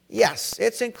 Yes,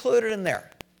 it's included in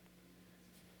there.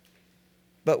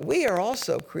 But we are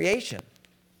also creation,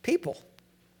 people.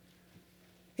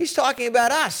 He's talking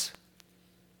about us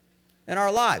and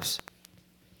our lives.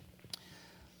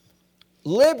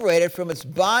 Liberated from its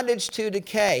bondage to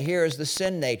decay. Here is the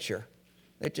sin nature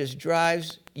that just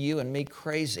drives you and me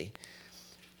crazy.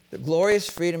 The glorious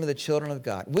freedom of the children of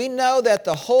God. We know that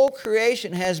the whole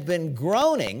creation has been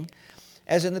groaning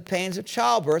as in the pains of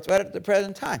childbirth right at the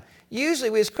present time. Usually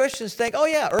we as Christians think, oh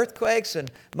yeah, earthquakes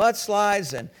and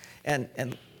mudslides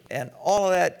and all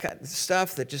of that kind of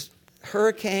stuff, that just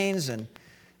hurricanes and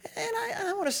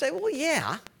I want to say, well,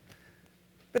 yeah.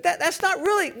 But that's not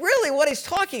really what he's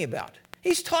talking about.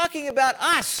 He's talking about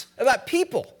us, about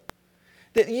people,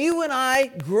 that you and I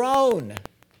groan.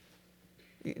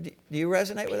 Do you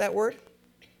resonate with that word?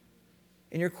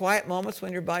 In your quiet moments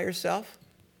when you're by yourself?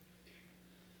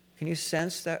 Can you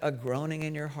sense a groaning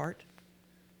in your heart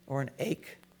or an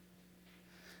ache?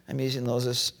 I'm using those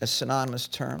as synonymous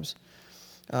terms.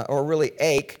 Or really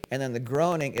ache, and then the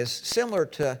groaning is similar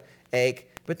to ache,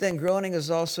 but then groaning is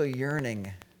also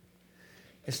yearning.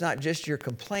 It's not just your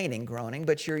complaining groaning,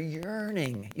 but you're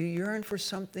yearning. You yearn for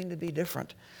something to be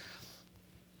different.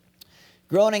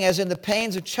 Groaning as in the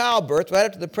pains of childbirth right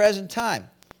up to the present time.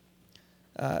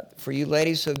 For you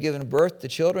ladies who have given birth to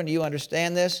children, do you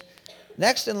understand this?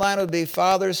 Next in line would be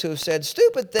fathers who have said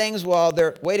stupid things while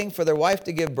they're waiting for their wife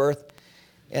to give birth.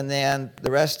 And then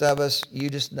the rest of us, you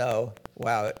just know,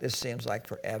 wow, this seems like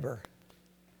forever.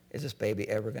 Is this baby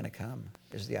ever going to come?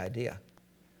 Is the idea.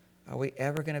 Are we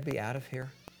ever going to be out of here?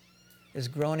 Is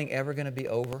groaning ever going to be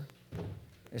over?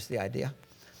 Is the idea.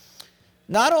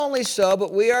 Not only so,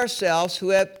 but we ourselves,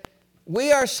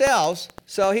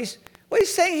 so what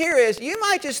he's saying here is, you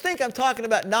might just think I'm talking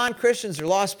about non-Christians or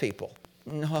lost people.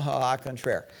 No, au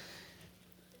contraire.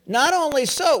 Not only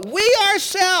so, we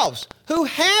ourselves who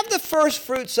have the first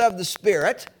fruits of the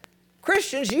Spirit,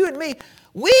 Christians, you and me,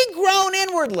 we groan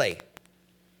inwardly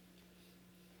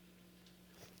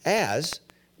as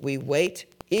we wait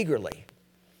eagerly.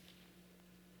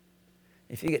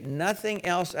 If you get nothing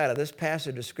else out of this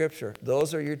passage of Scripture,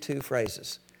 those are your 2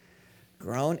 phrases.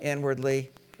 Groan inwardly,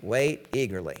 wait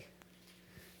eagerly.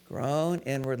 Groan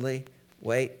inwardly,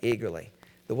 wait eagerly.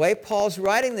 The way Paul's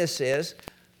writing this is,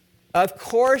 of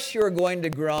course you're going to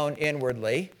groan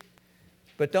inwardly,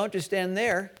 but don't just end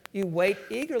there. You wait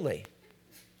eagerly.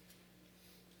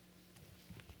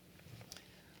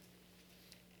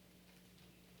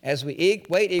 As we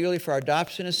wait eagerly for our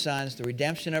adoption as sons, the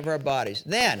redemption of our bodies.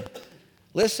 Then,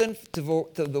 listen to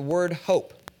the word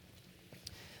hope.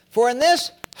 For in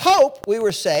this hope we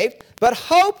were saved, but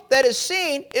hope that is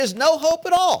seen is no hope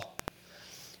at all.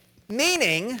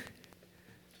 Meaning,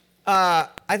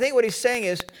 I think what he's saying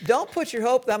is, don't put your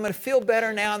hope that I'm going to feel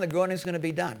better now and the groaning is going to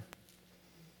be done.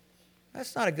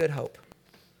 That's not a good hope.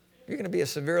 You're going to be a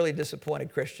severely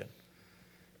disappointed Christian.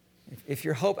 If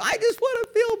your hope, I just want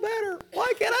to feel better.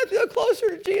 Why can't I feel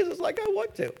closer to Jesus like I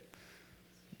want to?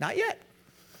 Not yet.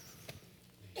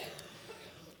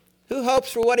 Who hopes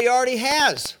for what he already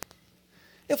has?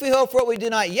 If we hope for what we do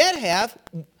not yet have,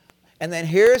 and then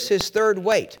here's his third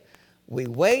wait. We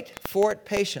wait for it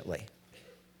patiently.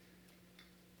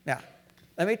 Now,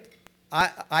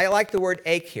 I like the word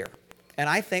ache here. And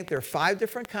I think there are 5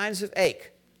 different kinds of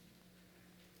ache.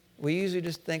 We usually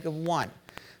just think of one.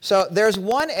 So there's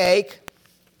one ache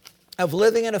of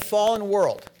living in a fallen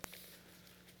world.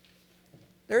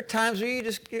 There are times where you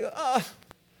just go, oh,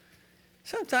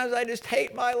 sometimes I just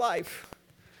hate my life.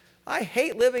 I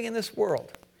hate living in this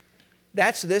world.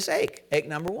 That's this ache, ache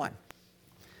number 1.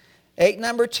 Ache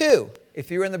number 2, if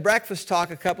you were in the breakfast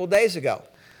talk a couple days ago,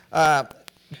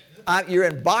 you're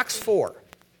in box 4.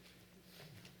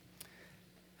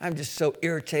 I'm just so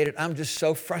irritated. I'm just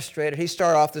so frustrated. He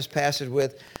started off this passage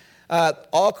with,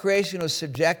 all creation was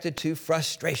subjected to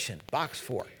frustration, box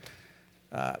 4.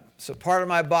 So part of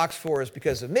my box 4 is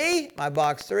because of me. My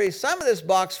box 3, some of this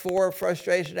box 4,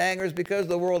 frustration, anger, is because of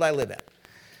the world I live in.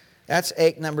 That's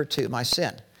ache number 2, my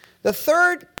sin. The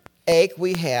third ache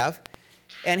we have,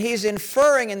 and he's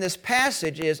inferring in this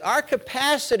passage, is our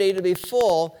capacity to be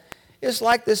full is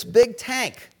like this big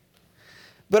tank.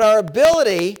 But our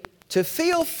ability to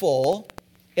feel full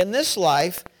in this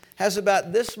life has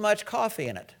about this much coffee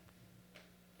in it.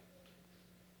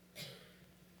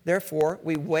 Therefore,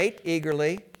 we wait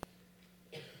eagerly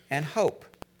and hope.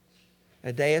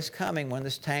 A day is coming when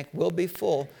this tank will be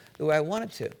full the way I want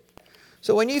it to.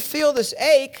 So when you feel this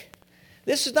ache,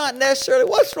 this is not necessarily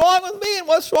what's wrong with me and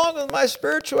what's wrong with my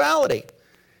spirituality.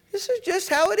 This is just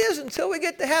how it is until we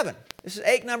get to heaven. This is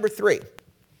ache number 3.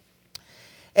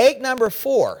 Ache number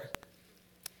 4.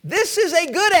 This is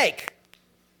a good ache.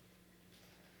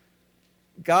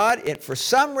 God, for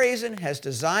some reason, has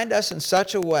designed us in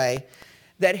such a way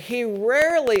that He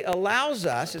rarely allows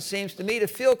us, it seems to me, to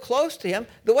feel close to Him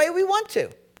the way we want to.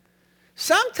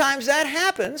 Sometimes that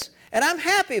happens, and I'm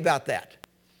happy about that.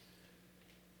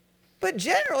 But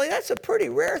generally, that's a pretty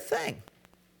rare thing.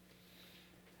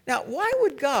 Now, why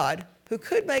would God, who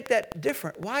could make that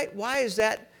different, why is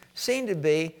that seen to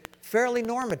be fairly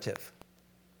normative?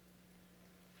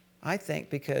 I think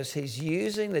because He's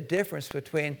using the difference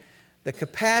between the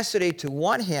capacity to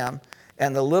want Him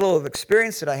and the little of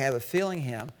experience that I have of feeling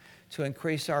Him to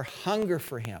increase our hunger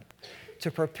for Him,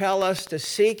 to propel us to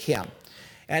seek Him,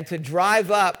 and to drive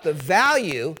up the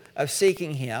value of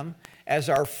seeking Him as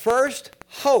our first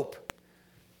hope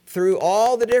through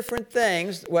all the different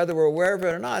things, whether we're aware of it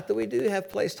or not, that we do have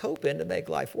placed hope in to make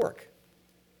life work.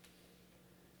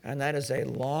 And that is a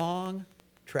long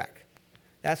trek.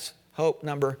 That's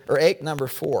ache number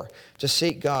 4, to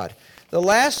seek God. The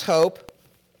last hope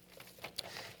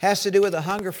has to do with a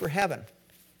hunger for heaven.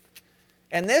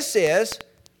 And this is,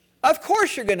 of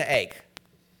course you're going to ache,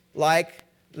 like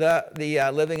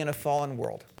the living in a fallen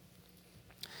world.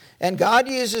 And God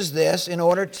uses this in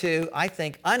order to, I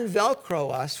think,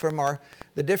 unvelcro us from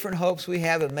the different hopes we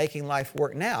have of making life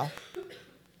work now,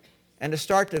 and to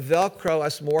start to velcro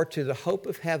us more to the hope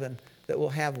of heaven that we'll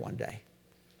have one day.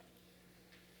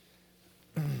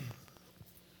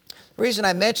 The reason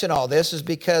I mention all this is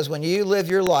because when you live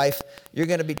your life, you're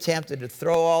going to be tempted to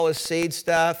throw all this seed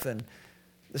stuff and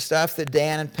the stuff that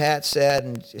Dan and Pat said,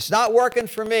 and it's not working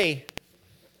for me.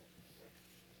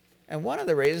 And one of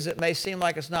the reasons it may seem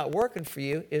like it's not working for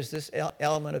you is this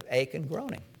element of ache and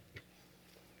groaning.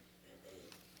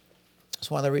 It's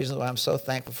one of the reasons why I'm so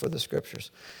thankful for the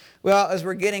Scriptures. Well, as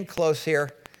we're getting close here,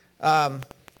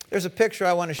 there's a picture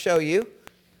I want to show you.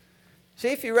 See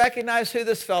if you recognize who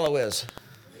this fellow is.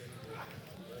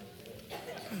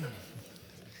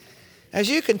 As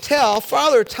you can tell,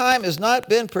 Father Time has not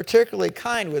been particularly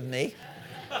kind with me.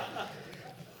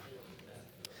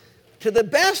 To the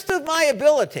best of my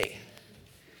ability,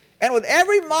 and with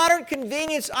every modern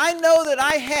convenience I know that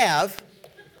I have,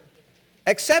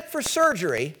 except for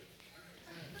surgery,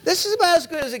 this is about as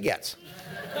good as it gets.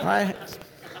 Right?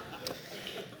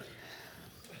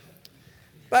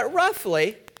 But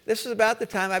roughly, this is about the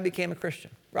time I became a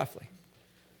Christian, roughly.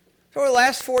 So over the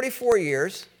last 44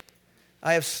 years,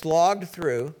 I have slogged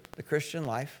through the Christian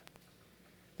life,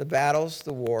 the battles,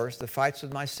 the wars, the fights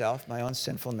with myself, my own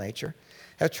sinful nature,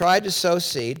 have tried to sow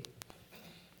seed.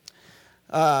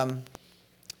 And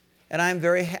I am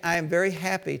very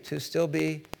happy to still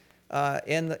be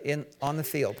on the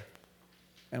field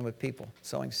and with people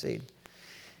sowing seed.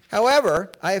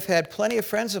 However, I have had plenty of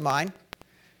friends of mine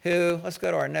who, let's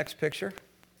go to our next picture.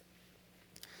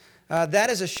 That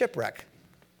is a shipwreck,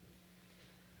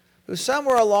 who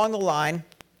somewhere along the line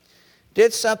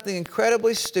did something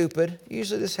incredibly stupid.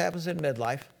 Usually this happens in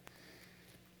midlife.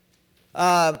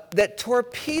 That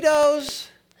torpedoes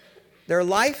their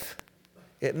life.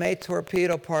 It may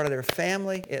torpedo part of their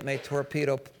family. It may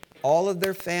torpedo all of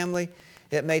their family.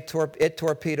 It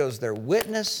torpedoes their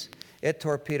witness. It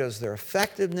torpedoes their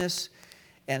effectiveness.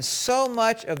 And so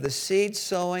much of the seed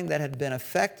sowing that had been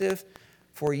effective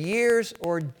for years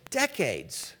or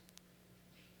decades,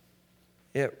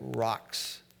 it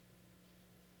rocks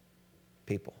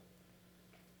people.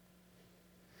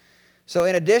 So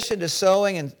in addition to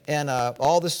sowing and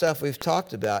all the stuff we've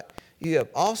talked about, you have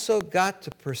also got to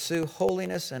pursue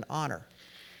holiness and honor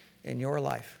in your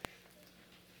life.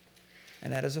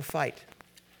 And that is a fight.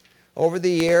 Over the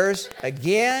years,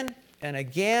 again and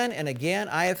again and again,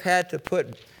 I have had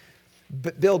to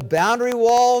build boundary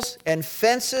walls and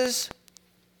fences,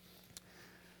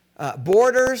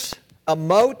 borders, a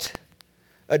moat,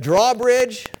 a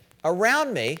drawbridge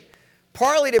around me,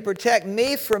 partly to protect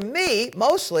me from me,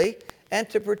 mostly, and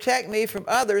to protect me from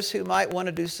others who might want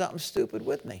to do something stupid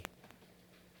with me.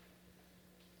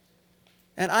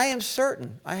 And I am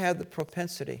certain I have the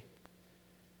propensity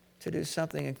to do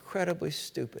something incredibly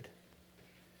stupid,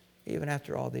 even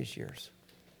after all these years.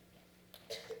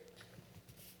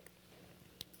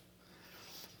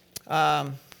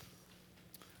 We're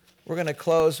going to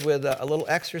close with a little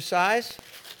exercise.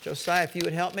 Josiah, if you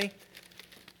would help me.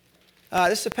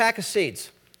 This is a pack of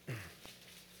seeds.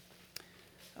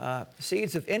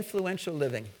 Seeds of influential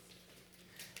living.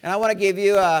 And I want to give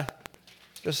you,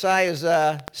 Josiah is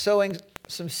sowing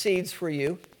some seeds for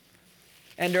you.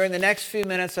 And during the next few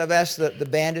minutes, I've asked the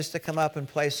bandits to come up and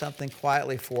play something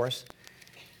quietly for us.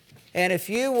 And if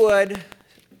you would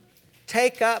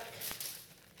take up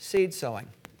seed sowing.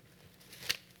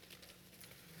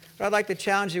 But I'd like to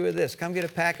challenge you with this. Come get a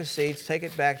pack of seeds, take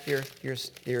it back to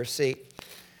your seat.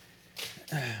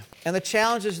 And the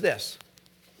challenge is this.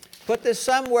 Put this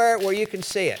somewhere where you can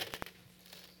see it.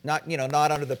 Not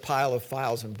under the pile of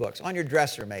files and books. On your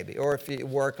dresser maybe, or if you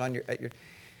work at your...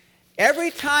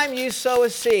 Every time you sow a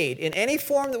seed, in any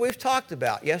form that we've talked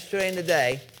about yesterday and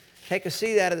today, take a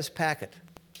seed out of this packet.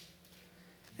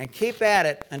 And keep at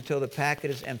it until the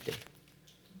packet is empty.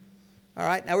 All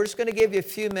right, now we're just going to give you a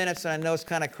few minutes, and I know it's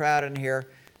kind of crowded in here,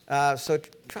 so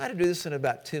try to do this in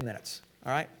about 2 minutes.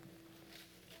 All right?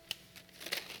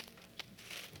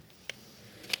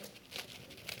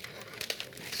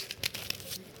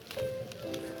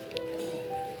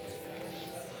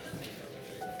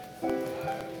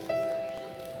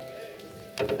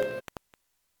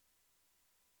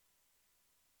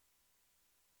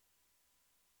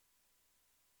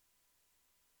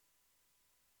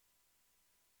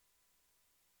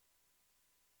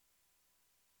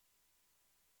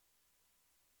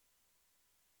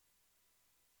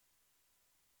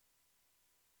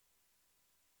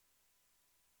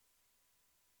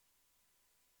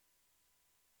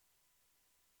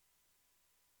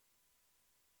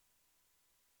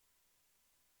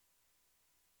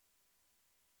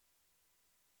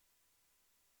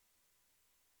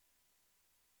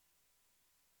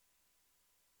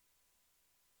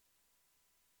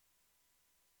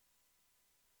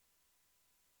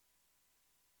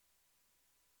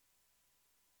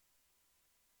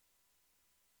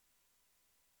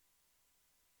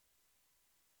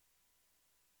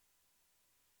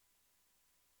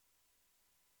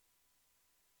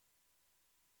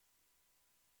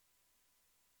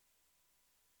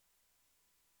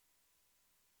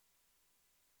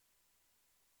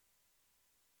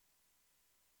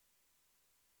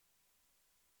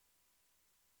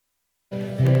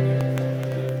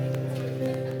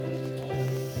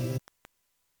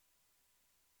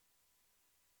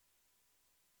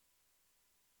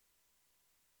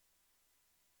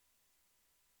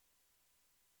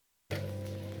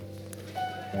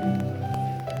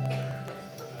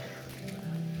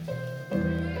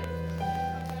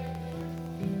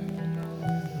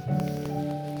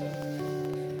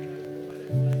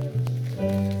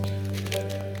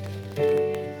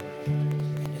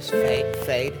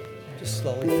 Fade. Just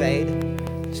slowly fade.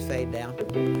 Just fade down.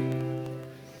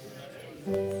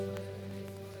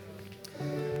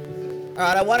 All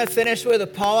right, I want to finish with a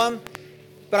poem,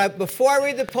 but before I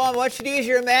read the poem, I want you to use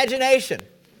your imagination.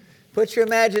 Put your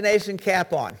imagination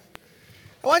cap on.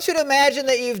 I want you to imagine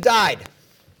that you've died.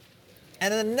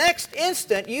 And in the next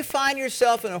instant, you find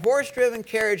yourself in a horse-driven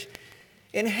carriage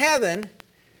in heaven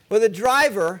with a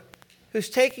driver who's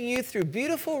taking you through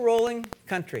beautiful rolling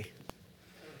country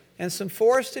and some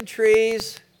forested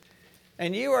trees,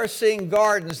 and you are seeing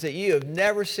gardens that you have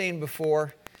never seen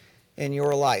before in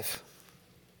your life.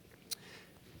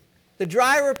 The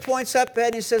driver points up ahead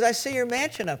and he says, I see your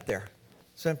mansion up there.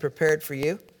 It's been prepared for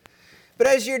you. But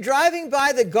as you're driving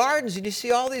by the gardens and you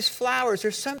see all these flowers,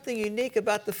 there's something unique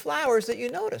about the flowers that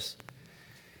you notice.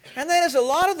 And then as a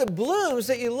lot of the blooms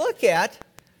that you look at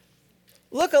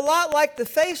look a lot like the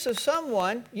face of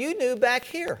someone you knew back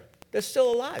here that's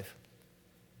still alive,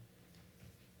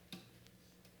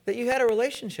 that you had a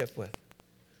relationship with,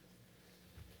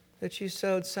 that you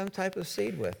sowed some type of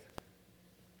seed with,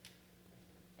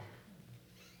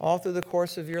 all through the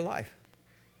course of your life.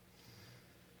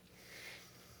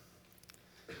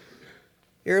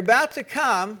 You're about to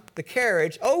come, the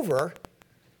carriage, over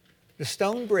the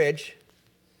stone bridge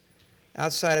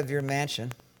outside of your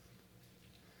mansion.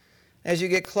 As you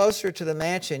get closer to the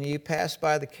mansion, you pass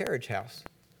by the carriage house.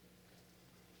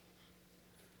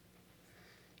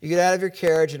 You get out of your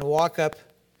carriage and walk up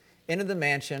into the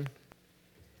mansion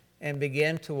and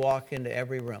begin to walk into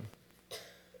every room.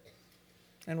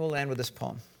 And we'll end with this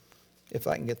poem, if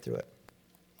I can get through it.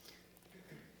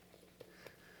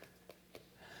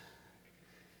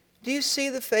 Do you see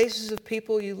the faces of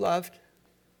people you loved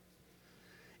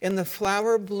in the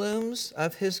flower blooms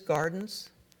of his gardens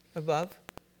above?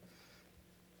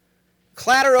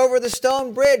 Clatter over the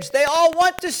stone bridge. They all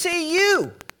want to see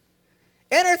you.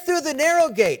 Enter through the narrow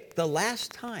gate the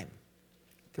last time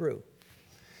through.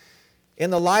 In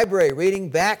the library, reading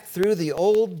back through the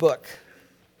old book.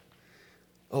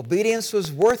 Obedience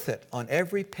was worth it on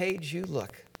every page you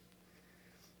look.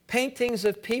 Paintings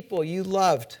of people you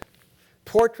loved.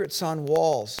 Portraits on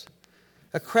walls.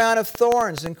 A crown of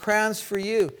thorns and crowns for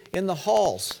you in the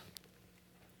halls.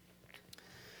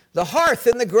 The hearth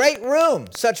in the great room,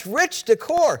 such rich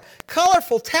decor,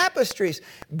 colorful tapestries,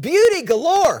 beauty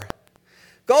galore.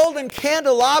 Golden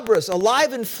candelabras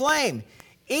alive in flame,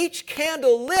 each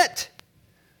candle lit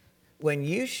when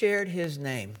you shared his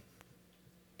name.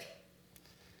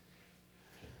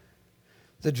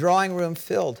 The drawing room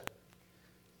filled,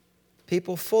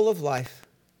 people full of life,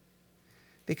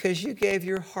 because you gave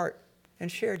your heart and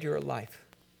shared your life.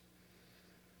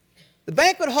 The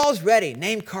banquet hall's ready,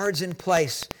 name cards in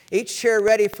place, each chair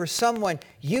ready for someone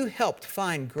you helped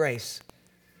find grace.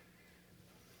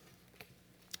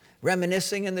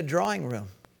 Reminiscing in the drawing room.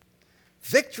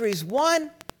 Victories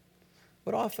won,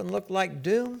 what often looked like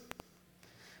doom.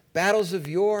 Battles of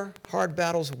yore, hard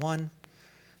battles won.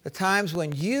 The times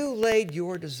when you laid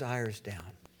your desires down.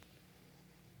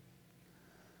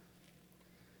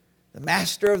 The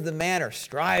master of the manor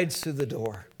strides through the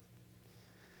door.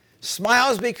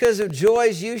 Smiles because of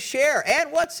joys you share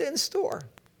and what's in store.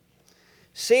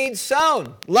 Seed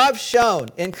sown, love shown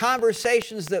in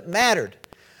conversations that mattered.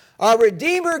 Our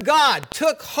Redeemer God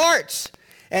took hearts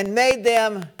and made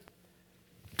them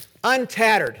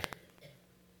untattered.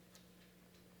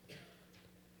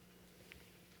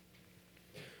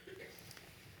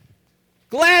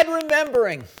 Glad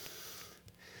remembering,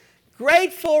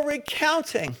 grateful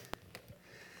recounting,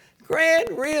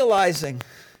 grand realizing,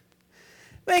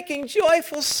 making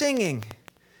joyful singing,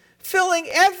 filling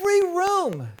every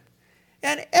room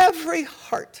and every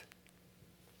heart.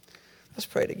 Let's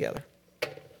pray together.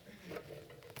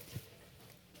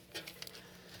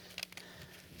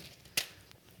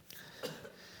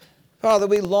 Father,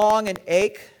 we long and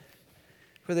ache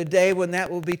for the day when that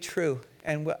will be true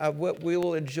and what we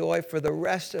will enjoy for the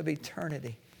rest of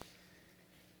eternity.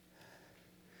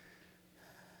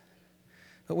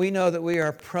 But we know that we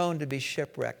are prone to be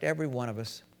shipwrecked, every one of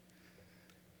us.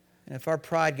 And if our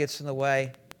pride gets in the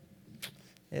way,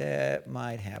 it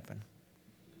might happen.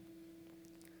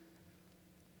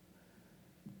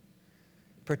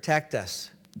 Protect us.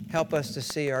 Help us to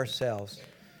see ourselves.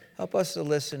 Help us to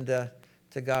listen to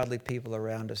godly people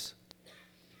around us.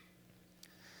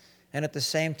 And at the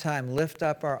same time, lift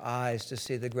up our eyes to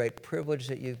see the great privilege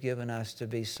that you've given us to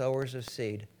be sowers of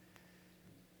seed,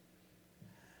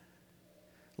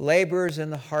 laborers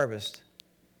in the harvest,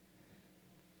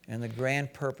 and the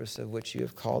grand purpose of which you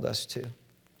have called us to.